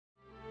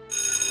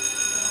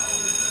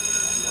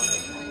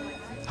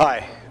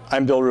Hi,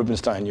 I'm Bill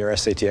Rubenstein, your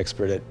SAT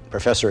expert at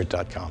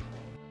professorit.com.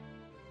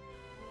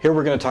 Here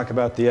we're going to talk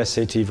about the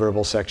SAT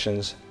verbal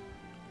sections.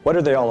 What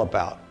are they all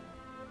about?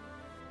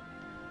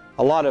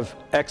 A lot of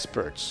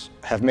experts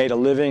have made a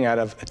living out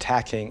of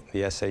attacking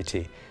the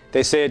SAT.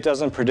 They say it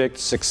doesn't predict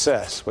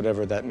success,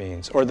 whatever that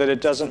means, or that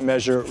it doesn't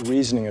measure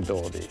reasoning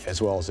ability as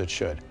well as it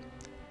should.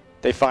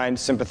 They find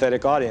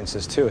sympathetic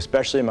audiences too,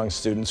 especially among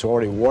students who are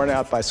already worn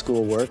out by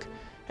schoolwork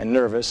and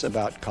nervous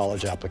about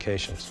college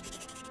applications.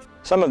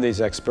 Some of these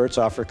experts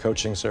offer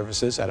coaching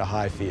services at a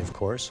high fee, of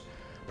course,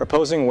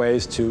 proposing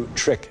ways to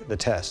trick the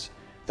test,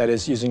 that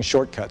is, using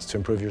shortcuts to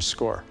improve your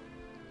score.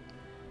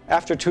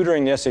 After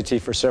tutoring the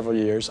SAT for several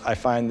years, I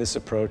find this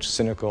approach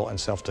cynical and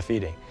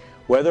self-defeating.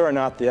 Whether or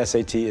not the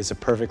SAT is a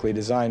perfectly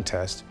designed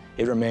test,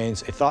 it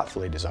remains a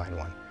thoughtfully designed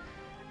one.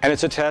 And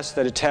it's a test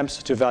that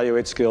attempts to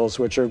evaluate skills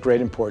which are of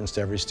great importance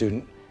to every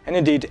student, and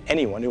indeed to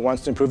anyone who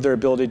wants to improve their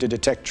ability to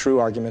detect true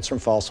arguments from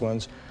false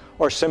ones,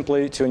 or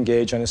simply to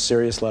engage on a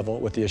serious level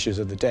with the issues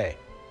of the day.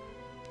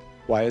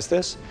 Why is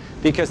this?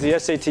 Because the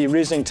SAT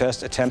reasoning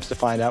test attempts to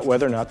find out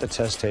whether or not the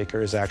test taker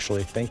is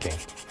actually thinking,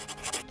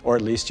 or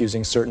at least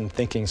using certain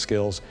thinking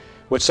skills,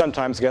 which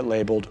sometimes get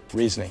labeled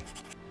reasoning.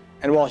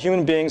 And while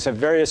human beings have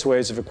various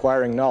ways of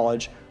acquiring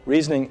knowledge,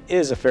 reasoning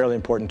is a fairly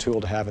important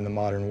tool to have in the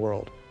modern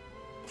world.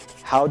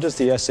 How does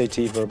the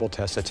SAT verbal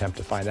test attempt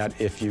to find out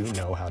if you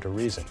know how to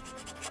reason?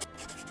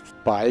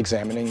 By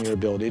examining your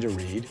ability to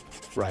read,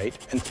 write,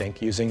 and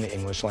think using the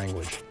English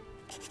language.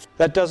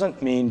 That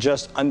doesn't mean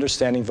just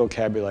understanding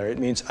vocabulary. It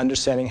means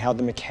understanding how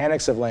the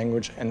mechanics of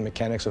language and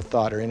mechanics of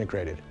thought are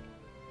integrated.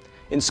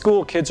 In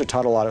school, kids are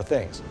taught a lot of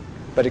things,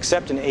 but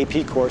except in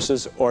AP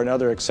courses or in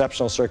other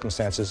exceptional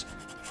circumstances,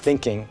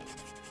 thinking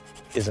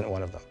isn't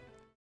one of them.